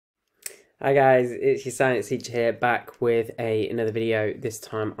Hi guys, it's your science teacher here, back with another video. This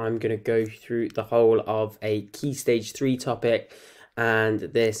time I'm going to go through the whole of a key stage 3 topic, and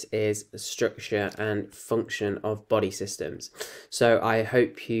this is structure and function of body systems. So I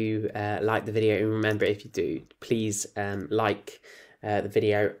hope you like the video, and remember, if you do, please like the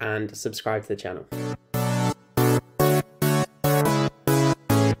video and subscribe to the channel.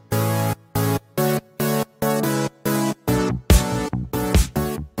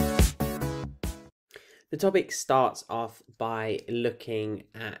 The topic starts off by looking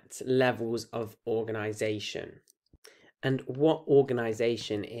at levels of organization. And what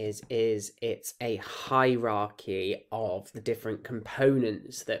organization is it's a hierarchy of the different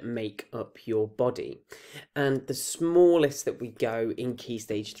components that make up your body. And the smallest that we go in Key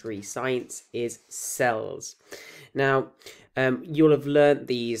Stage 3 science is cells. Now, you'll have learnt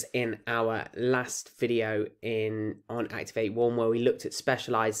these in our last video on Activate 1, where we looked at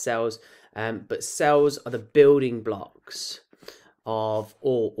specialized cells, but cells are the building blocks of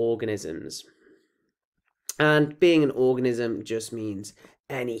all organisms. And being an organism just means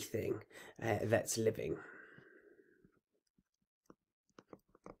anything that's living.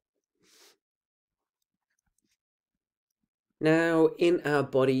 Now, in our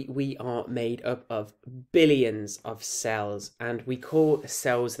body, we are made up of billions of cells, and we call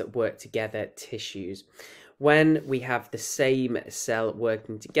cells that work together tissues. When we have the same cell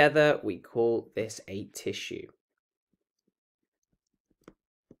working together, we call this a tissue.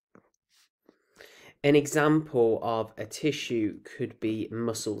 An example of a tissue could be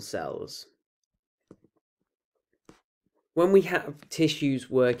muscle cells. When we have tissues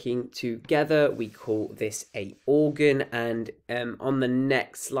working together, we call this an organ, and on the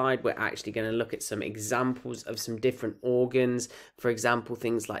next slide we're actually going to look at some examples of some different organs, for example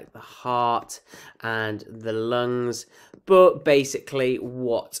things like the heart and the lungs. But basically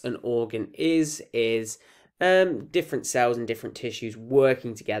what an organ is different cells and different tissues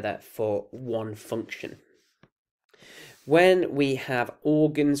working together for one function. When we have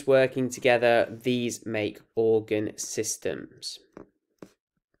organs working together, these make organ systems.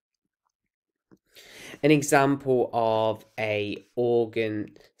 An example of an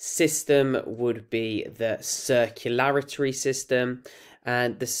organ system would be the circulatory system,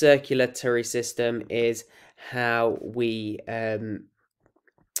 and the circulatory system is how we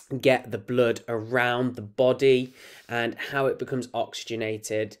get the blood around the body and how it becomes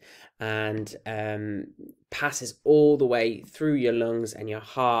oxygenated and passes all the way through your lungs and your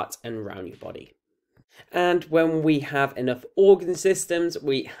heart and around your body. And when we have enough organ systems,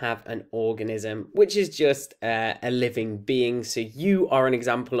 we have an organism, which is just a living being. So you are an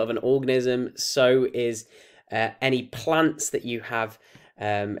example of an organism. So is any plants that you have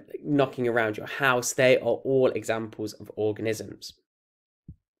knocking around your house. They are all examples of organisms.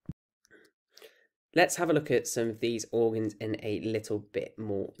 Let's have a look at some of these organs in a little bit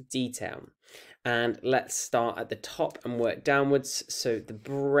more detail. And let's start at the top and work downwards. So the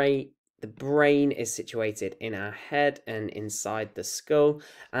brain is situated in our head and inside the skull.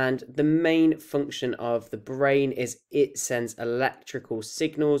 And the main function of the brain is it sends electrical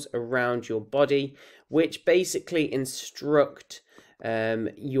signals around your body, which basically instruct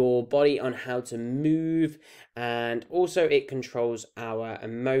your body on how to move, and also it controls our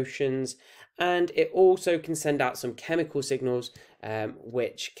emotions, and it also can send out some chemical signals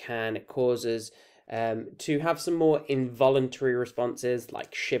which can cause us to have some more involuntary responses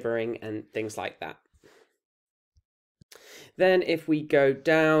like shivering and things like that. Then if we go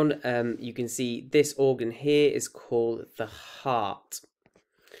down, you can see this organ here is called the heart.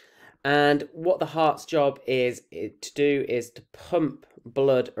 And what the heart's job is to do is to pump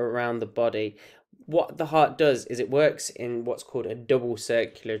blood around the body. What the heart does is it works in what's called a double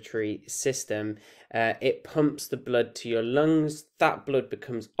circulatory system. It pumps the blood to your lungs. That blood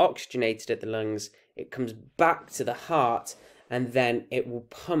becomes oxygenated at the lungs. It comes back to the heart, and then it will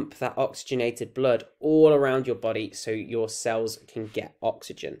pump that oxygenated blood all around your body so your cells can get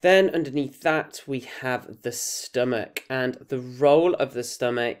oxygen. Then underneath that we have the stomach, and the role of the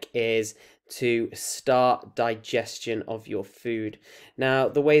stomach is to start digestion of your food. Now,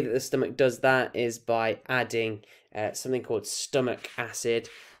 the way that the stomach does that is by adding something called stomach acid,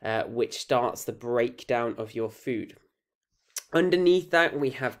 which starts the breakdown of your food. Underneath that we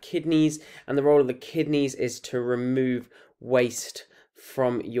have kidneys, and the role of the kidneys is to remove waste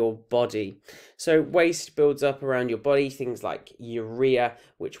from your body. So waste builds up around your body, things like urea,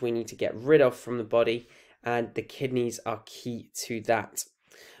 which we need to get rid of from the body, and the kidneys are key to that.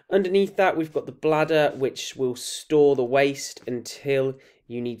 Underneath that we've got the bladder, which will store the waste until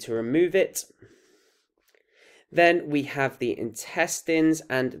you need to remove it. Then we have the intestines,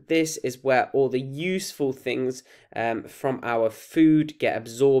 and this is where all the useful things from our food get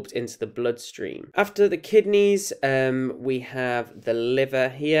absorbed into the bloodstream. After the kidneys, we have the liver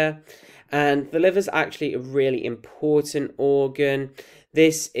here, and the liver is actually a really important organ.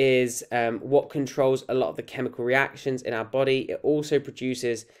 This is what controls a lot of the chemical reactions in our body. It also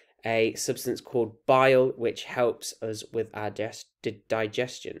produces a substance called bile, which helps us with our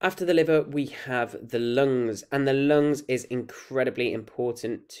digestion. After the liver, we have the lungs, and the lungs is incredibly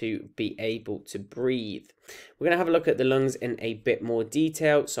important to be able to breathe. We're going to have a look at the lungs in a bit more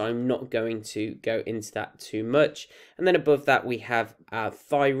detail, so I'm not going to go into that too much. And then above that, we have our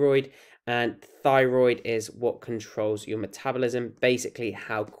thyroid, and thyroid is what controls your metabolism, basically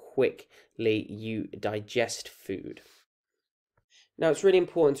how quickly you digest food. Now, it's really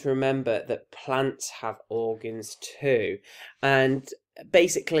important to remember that plants have organs too. And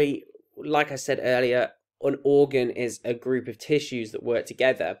basically, like I said earlier, an organ is a group of tissues that work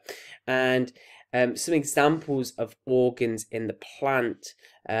together. And some examples of organs in the plant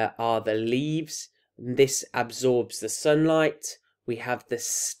are the leaves. This absorbs the sunlight. We have the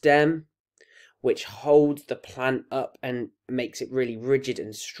stem, which holds the plant up and makes it really rigid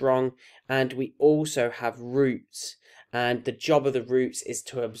and strong. And we also have roots. And the job of the roots is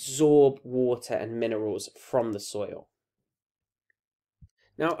to absorb water and minerals from the soil.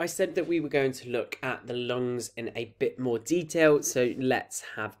 Now, I said that we were going to look at the lungs in a bit more detail, so let's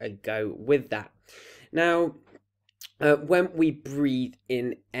have a go with that. Now, when we breathe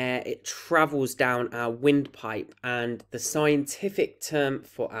in air, it travels down our windpipe, and the scientific term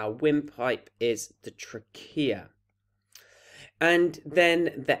for our windpipe is the trachea. And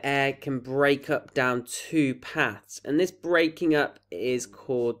then the air can break up down two paths, and this breaking up is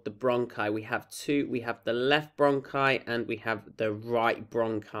called the bronchi. We have two. We have the left bronchi and we have the right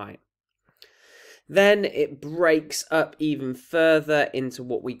bronchi. Then it breaks up even further into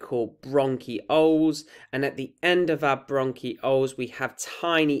what we call bronchioles, and at the end of our bronchioles we have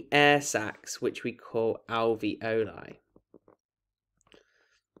tiny air sacs which we call alveoli.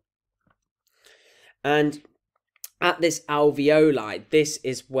 And at this alveoli, this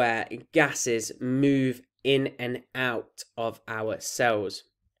is where gases move in and out of our cells.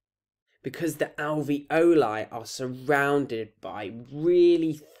 Because the alveoli are surrounded by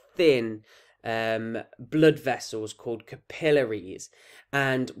really thin blood vessels called capillaries.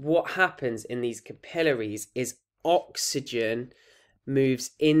 And what happens in these capillaries is oxygen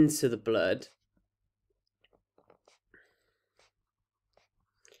moves into the blood,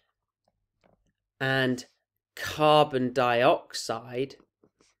 and carbon dioxide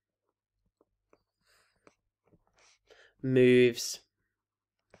moves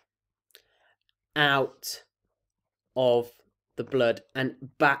out of the blood and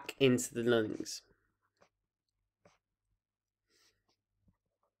back into the lungs.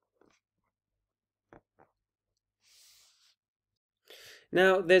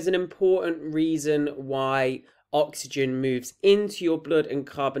 Now, there's an important reason why oxygen moves into your blood and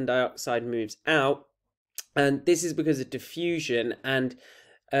carbon dioxide moves out. And this is because of diffusion, and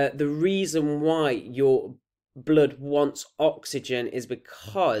the reason why your blood wants oxygen is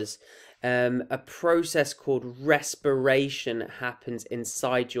because a process called respiration happens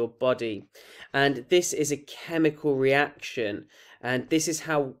inside your body, and this is a chemical reaction, and this is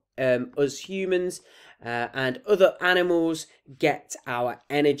how us humans and other animals get our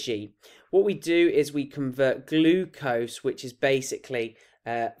energy. What we do is we convert glucose, which is basically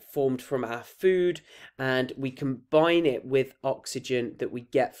formed from our food, and we combine it with oxygen that we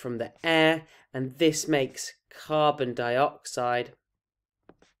get from the air, and this makes carbon dioxide,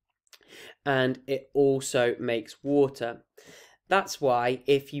 and it also makes water. That's why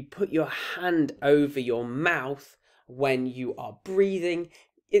if you put your hand over your mouth when you are breathing,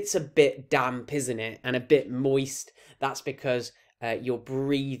 it's a bit damp, isn't it, and a bit moist. That's because you're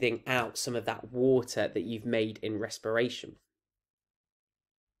breathing out some of that water that you've made in respiration.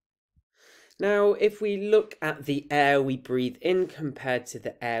 Now, if we look at the air we breathe in compared to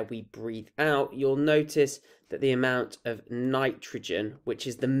the air we breathe out, you'll notice that the amount of nitrogen, which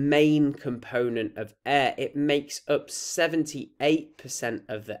is the main component of air, it makes up 78%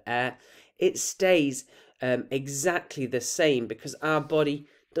 of the air. It stays exactly the same because our body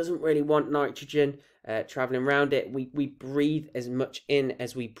doesn't really want nitrogen traveling around it. We breathe as much in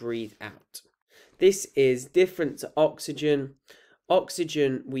as we breathe out. This is different to oxygen.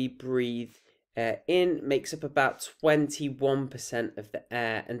 Oxygen we breathe in makes up about 21% of the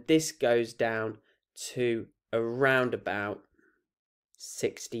air, and this goes down to around about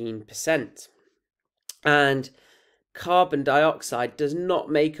 16%. And Carbon dioxide does not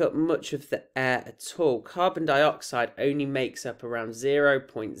make up much of the air at all. Carbon dioxide only makes up around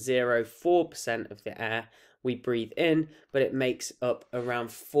 0.04% of the air we breathe in, but it makes up around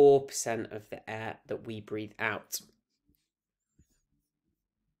 4% of the air that we breathe out.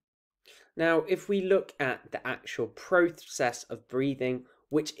 Now, if we look at the actual process of breathing,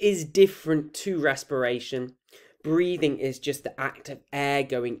 which is different to respiration, breathing is just the act of air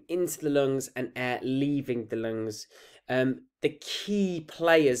going into the lungs and air leaving the lungs. The key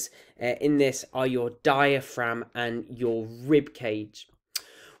players in this are your diaphragm and your rib cage.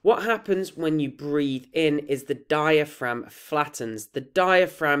 What happens when you breathe in is the diaphragm flattens. The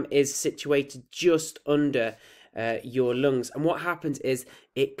diaphragm is situated just under your lungs, and what happens is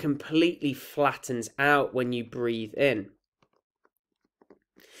it completely flattens out when you breathe in.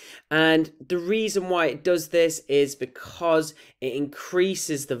 And the reason why it does this is because it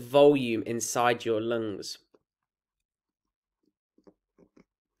increases the volume inside your lungs.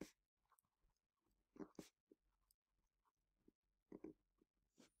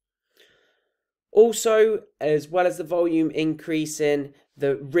 Also, as well as the volume increasing,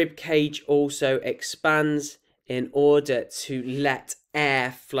 the rib cage also expands in order to let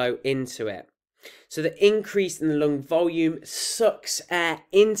air flow into it. So the increase in the lung volume sucks air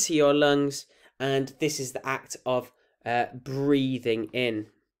into your lungs, and this is the act of breathing in.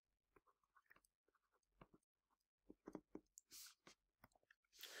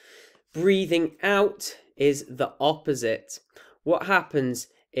 Breathing out is the opposite. What happens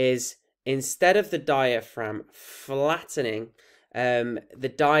is instead of the diaphragm flattening,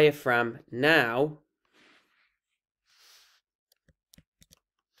 the diaphragm now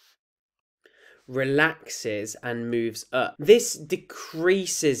relaxes and moves up. This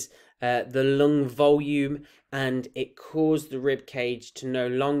decreases the lung volume, and it causes the rib cage to no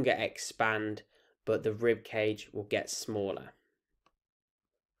longer expand, but the rib cage will get smaller.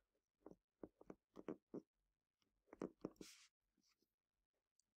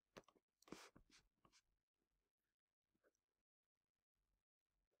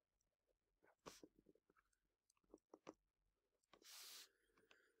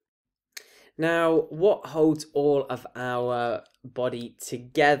 Now, what holds all of our body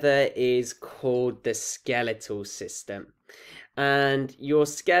together is called the skeletal system. And your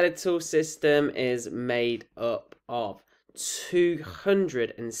skeletal system is made up of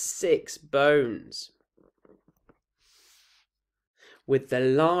 206 bones, with the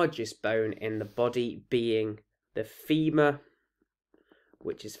largest bone in the body being the femur,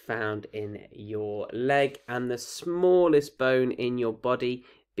 which is found in your leg, and the smallest bone in your body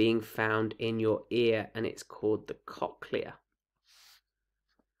being found in your ear, and it's called the cochlea.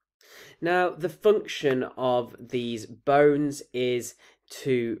 Now, the function of these bones is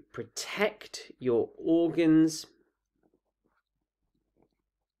to protect your organs,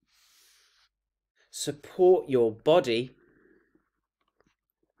 support your body,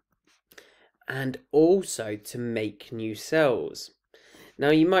 and also to make new cells. Now,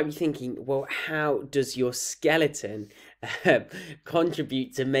 you might be thinking, well, how does your skeleton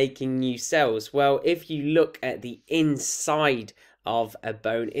contribute to making new cells? Well, if you look at the inside of a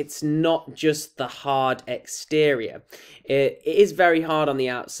bone, it's not just the hard exterior. It is very hard on the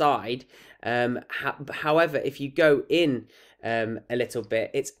outside. However, if you go in a little bit,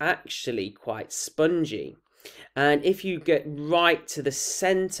 it's actually quite spongy. And if you get right to the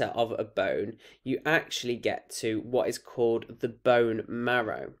center of a bone, you actually get to what is called the bone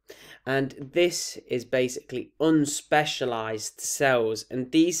marrow. And this is basically unspecialized cells,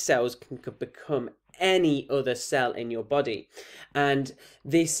 and these cells can become any other cell in your body. And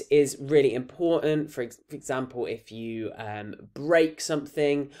this is really important. For example, if you break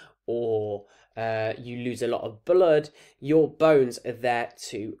something, or you lose a lot of blood, your bones are there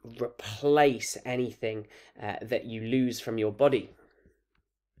to replace anything that you lose from your body.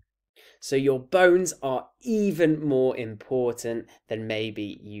 So your bones are even more important than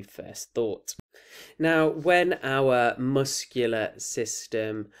maybe you first thought. Now, when our muscular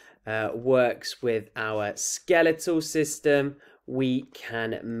system works with our skeletal system, we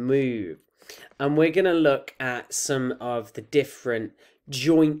can move. And we're going to look at some of the different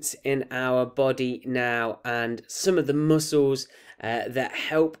joints in our body now, and some of the muscles that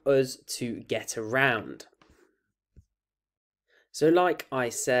help us to get around. So like I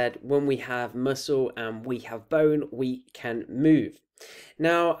said, when we have muscle and we have bone, we can move.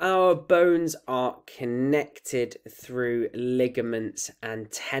 Now, our bones are connected through ligaments and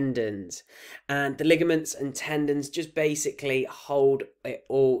tendons, and the ligaments and tendons just basically hold it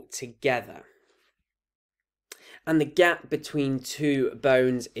all together. And the gap between two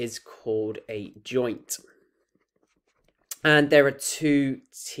bones is called a joint. And there are two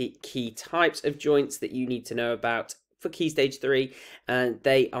key types of joints that you need to know about for Key Stage 3, and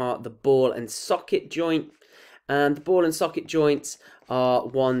they are the ball and socket joint. And the ball and socket joints are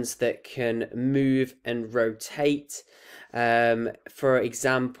ones that can move and rotate. For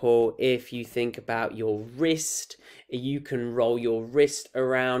example, if you think about your wrist, you can roll your wrist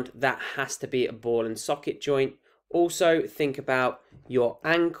around. That has to be a ball and socket joint. Also, think about your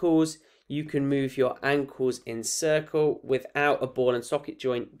ankles. You can move your ankles in circle. Without a ball and socket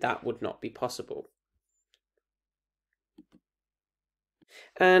joint, that would not be possible.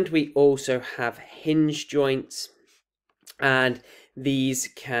 And we also have hinge joints, and these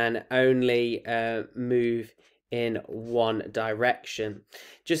can only move in one direction.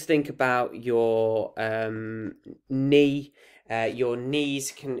 Just think about your knee. Your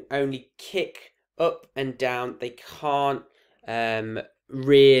knees can only kick up and down. They can't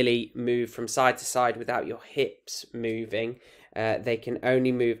really move from side to side without your hips moving. They can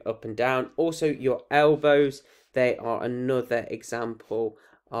only move up and down. Also, your elbows, they are another example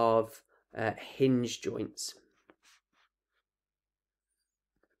of hinge joints.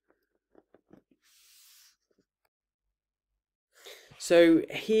 So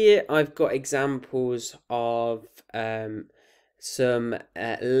here I've got examples of some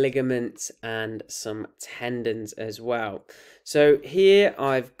ligaments and some tendons as well. So here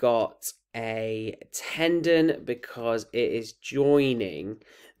I've got a tendon because it is joining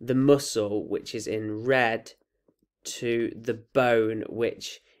the muscle, which is in red, to the bone,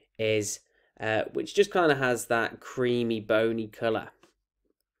 which just kind of has that creamy bony colour.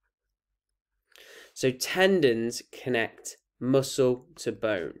 So tendons connect muscle to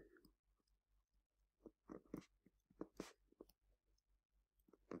bone.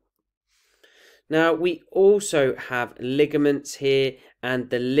 Now we also have ligaments here,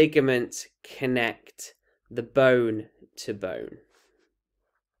 and the ligaments connect the bone to bone.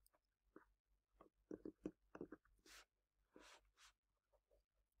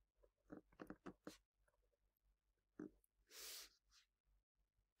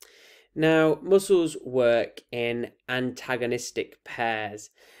 Now, muscles work in antagonistic pairs.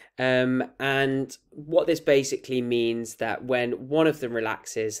 And what this basically means that when one of them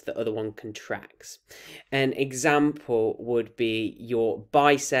relaxes, the other one contracts. An example would be your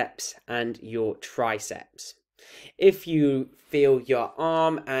biceps and your triceps. If you feel your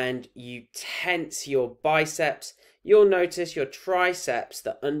arm and you tense your biceps, you'll notice your triceps,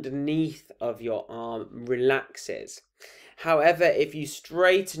 the underneath of your arm, relaxes. However, if you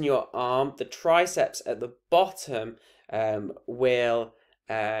straighten your arm, the triceps at the bottom will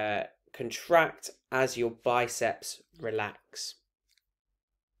contract as your biceps relax.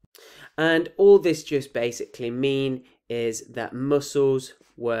 And all this just basically mean is that muscles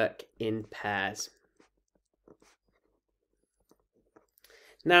work in pairs.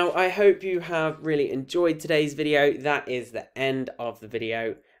 Now, I hope you have really enjoyed today's video. That is the end of the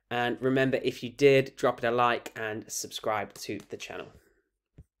video. And remember, if you did, drop it a like and subscribe to the channel.